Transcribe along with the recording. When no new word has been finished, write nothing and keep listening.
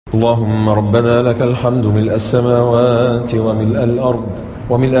اللهم ربنا لك الحمد ملء السماوات وملء الأرض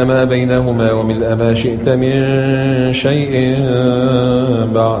وملء ما بينهما وملء ما شئت من شيء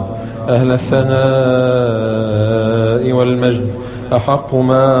بعد. أهل الثناء والمجد أحق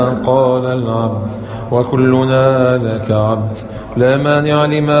ما قال العبد وكلنا لك عبد. لا مانع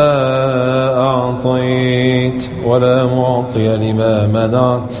لما أعطيت ولا معطي لما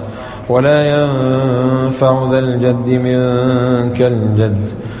منعت ولا ينفع ذا الجد منك الجد.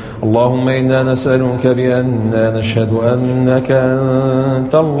 اللهم إنا نسألك بأننا نشهد أنك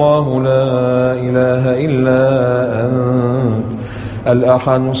أنت الله لا إله إلا أنت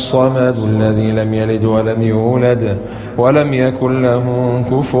الأحد الصمد الذي لم يلد ولم يولد ولم يكن له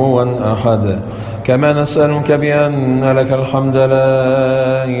كفوا أحد. كما نسألك بأن لك الحمد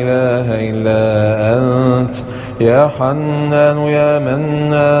لا إله إلا أنت يا حنان يا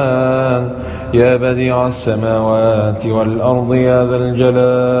منان يا بديع السماوات والأرض يا ذا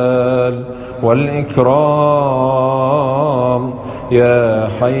الجلال والإكرام يا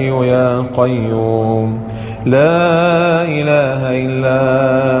حي يا قيوم. لا إله إلا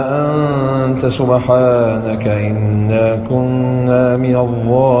أنت سبحانك إنا كنا من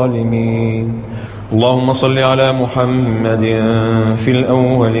الظالمين. اللهم صل على محمد في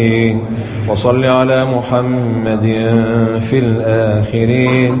الأولين وصل على محمد في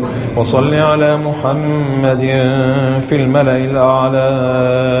الآخرين وصل على محمد في الملأ الأعلى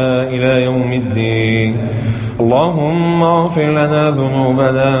إلى يوم الدين. اللهم اغفر لنا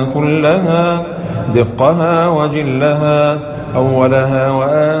ذنوبنا كلها دقها وجلها أولها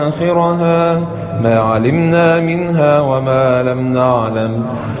وآخرها ما علمنا منها وما لم نعلم.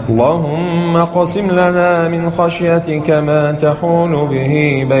 اللهم قسم لنا من خشيتك ما تحول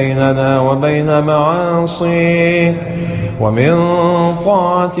به بيننا وبين معاصيك ومن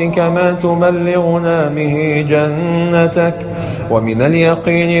طاعتك ما تبلغنا به جنتك ومن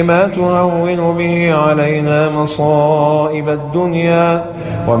اليقين ما تهون به علينا مصائب الدنيا.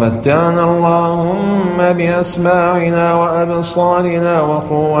 ومتعنا اللهم بأسماعنا وأبصارنا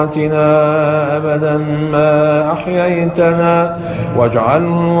وقوتنا أبدا ما أحييتنا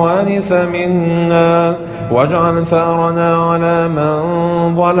واجعله الوارث منا واجعل ثأرنا على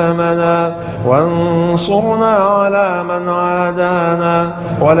من ظلمنا وانصرنا على من عادانا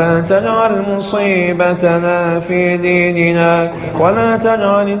ولا تجعل مصيبتنا في ديننا ولا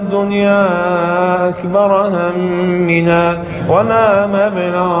تجعل الدنيا أكبر همنا ولا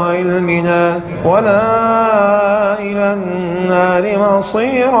مبلغ علمنا ولا إلى النار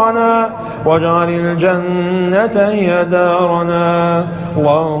مصيرنا واجعل الجنة هي دارنا.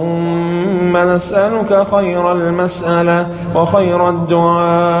 اللهم نسألك خير المسألة وخير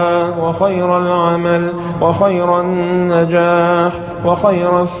الدعاء وخير العمل وخير النجاح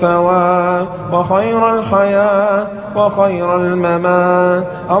وخير الثواب وخير الحياة وخير الممات.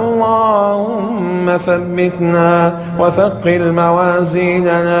 اللهم ثبتنا وثقل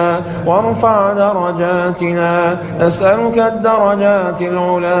موازيننا وارفع درجاتنا. نسألك الدرجات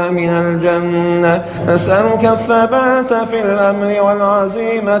العلى من الجنة. نسألك الثبات في الأمر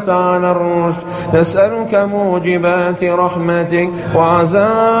والعزيمة على الرشد. نسألك موجبات رحمتك وعزائم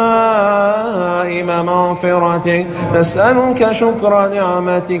مغفرتك. نسألك شكر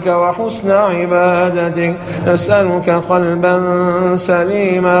نعمتك وحسن عبادتك. نسألك قلبا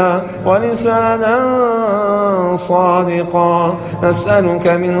سليما ولسانا صادقا. نسألك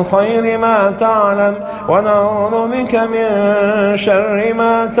من خير ما تعلم ونعوذ بك من شر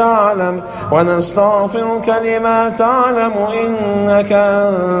ما تعلم ونستغفرك لما تعلم إنك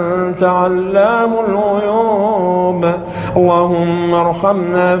أنت علام الغيوب. اللهم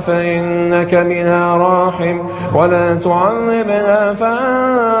ارحمنا فإنك بنا راحم ولا تعذبنا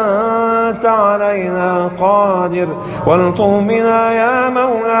فأنت علينا قادر. والطف بنا يا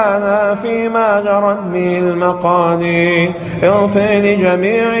مولانا فيما جرت به المقادير. اغفر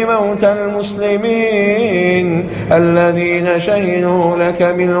لجميع موتى المسلمين الذين شهدوا لك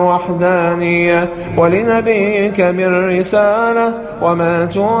بالوحدانية ولنبيك بالرسالة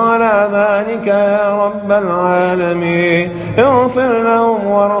وماتوا على ذلك يا رب العالمين. اغفر لهم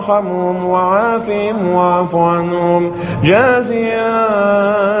وارحمهم وعافهم واعف عنهم جازيا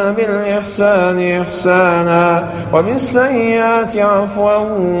بالإحسان إحسانا وبالسيئات عفوا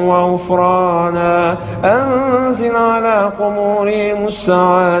وغفرانا. أنزل على قبورهم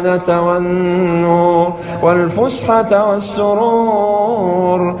السعادة والنور والفسحة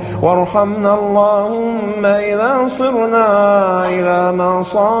والسرور. وارحمنا اللهم إذا صرنا إلى ما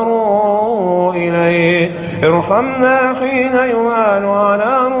صاروا إليه. ارحمنا حين يهال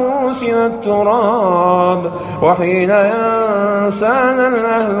على رؤوسنا التراب وحين وحين ينسانا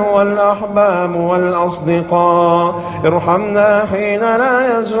الأهل والأحباب والأصدقاء. ارحمنا حين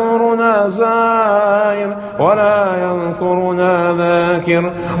لا يزورنا زائر ولا يذكرنا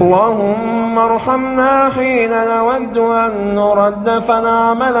ذاكر. اللهم ارحمنا حين نود أن نرد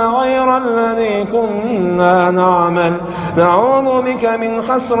فنعمل غير الذي كنا نعمل. نعوذ بك من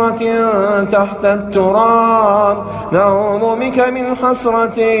حسرة تحت التراب، نعوذ بك من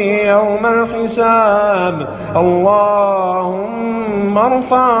حسرة يوم الحساب. اللهم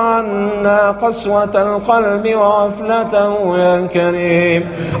ارفع عنا قسوة القلب وغفلته يا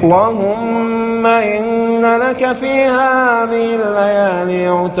كريم. اللهم إن لك في هذه الليالي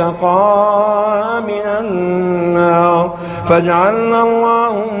عتقاء من النار، فاجعلنا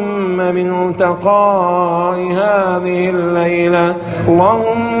اللهم من عتقاء هذه الليلة.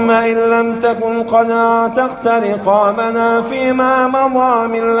 اللهم إن لم تكن قد اعتقت رقابنا فيما مضى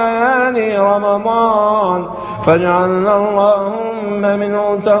من ليالي رمضان، فاجعلنا اللهم من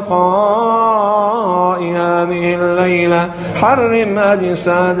عتقاء هذه الليلة. حرم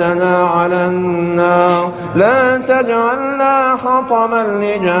أجسادنا على النار، لا تجعلنا حطما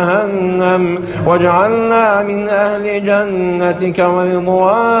لجهنم، واجعلنا من أهل جنتك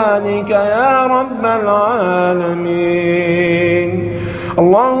ورضوانك يا رب العالمين.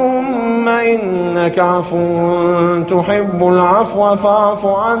 اللهم إنك عفو تحب العفو فاعف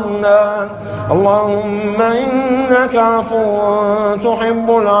عنا. اللهم إنك عفو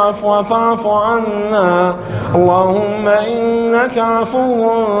تحب العفو فاعف عنا. اللهم إنك عفو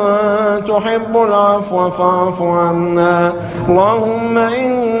تحب العفو فاعف عنا. اللهم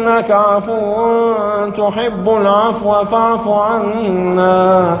إنك عفو تحب العفو فاعف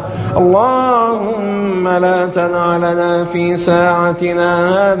عنا. اللهم لا تدع لنا في ساعتنا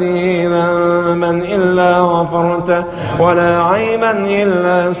هذه ذنبا إلا غفرته، ولا عيبا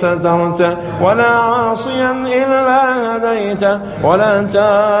إلا سترته، ولا عاصيا إلا هديته، ولا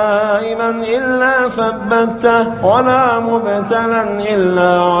تائبا إلا ثبته، ولا مبتلا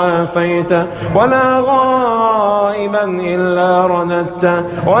إلا عافيته، ولا غائبا إلا رددته،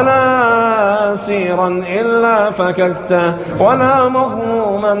 ولا أسيرا إلا فككته، ولا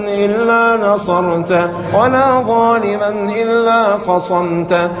مظلوما إلا نصرته، ولا ظالما إلا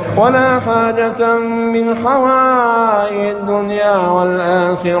قصمته، ولا حاجة من حوائج الدنيا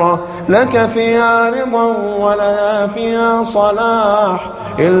والآخرة لك فيها رضا ولا فيها صلاح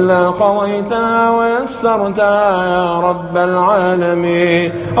إلا قضيتها ويسرتها يا رب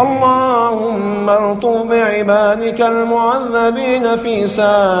العالمين. اللهم ارطب بعبادك المعذبين في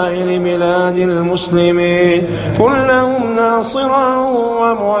سائر بلاد المسلمين، كن لهم ناصرا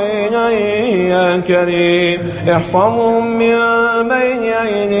ومعينا يا كريم. احفظهم من بين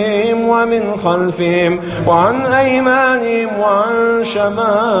أيديهم ومن خلفهم وعن أيمانهم وعن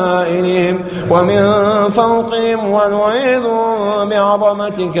شمائلهم ومن فوقهم، ونعيذهم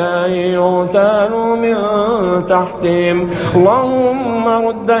بعظمتك أن يغتالوا من تحتهم. اللهم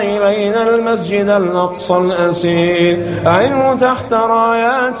رد إلينا المسجد الأقصى الأسير، أعنه تحت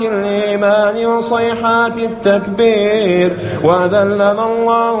رايات الإيمان وصيحات التكبير، وأذلنا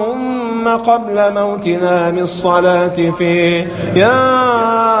اللهم قبل موتنا بالصلاة فيه. يا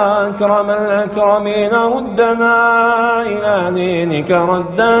أكرم الأكرمين ردنا إلى دينك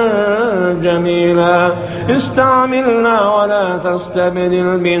ردا جميلا. استعملنا ولا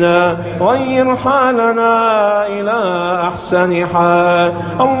تستبدل بنا، غير حالنا إلى أحسن حال.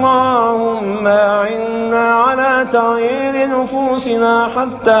 اللهم أعنا على تغيير نفوسنا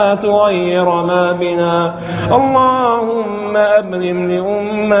حتى تغير ما بنا. اللهم أبرم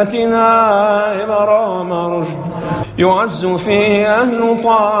لأمتنا إبرام رشد، يعز فيه أهل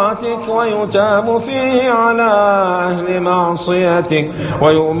طاعتك ويتاب فيه على أهل معصيتك،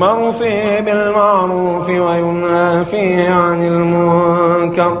 ويؤمر فيه بالمعروف وينهى فيه عن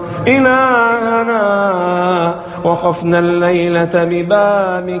المنكر. إلهنا وقفنا الليلة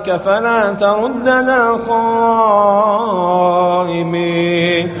ببابك فلا تردنا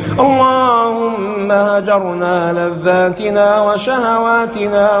خائبين. اللهم هجرنا لذاتنا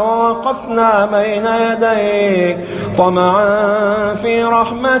وشهواتنا ووقفنا بين يديك طمعا في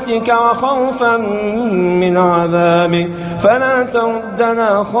رحمتك وخوفا من عذابك، فلا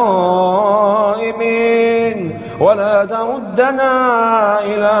تردنا خائبين ولا تردنا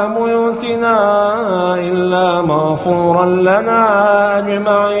إلى بيوتنا إلا مغفورا لنا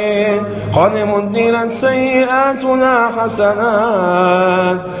أجمعين. قد مدلت سيئاتنا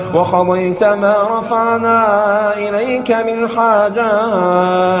حسنات وقضيت ما رفعنا إليك من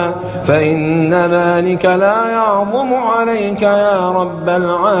حاجات فإن ذلك لا يعظم عليك يا رب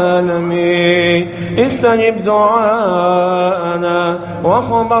العالمين. استجب دعاءنا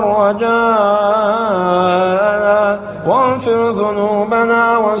واخبر رجاءنا واغفر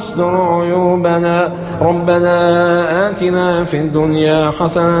ذنوبنا واستر عيوبنا. ربنا آتنا في الدنيا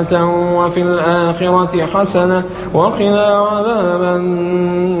حسنة وفي الآخرة حسنة وقنا عذاب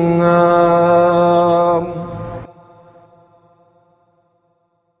النار.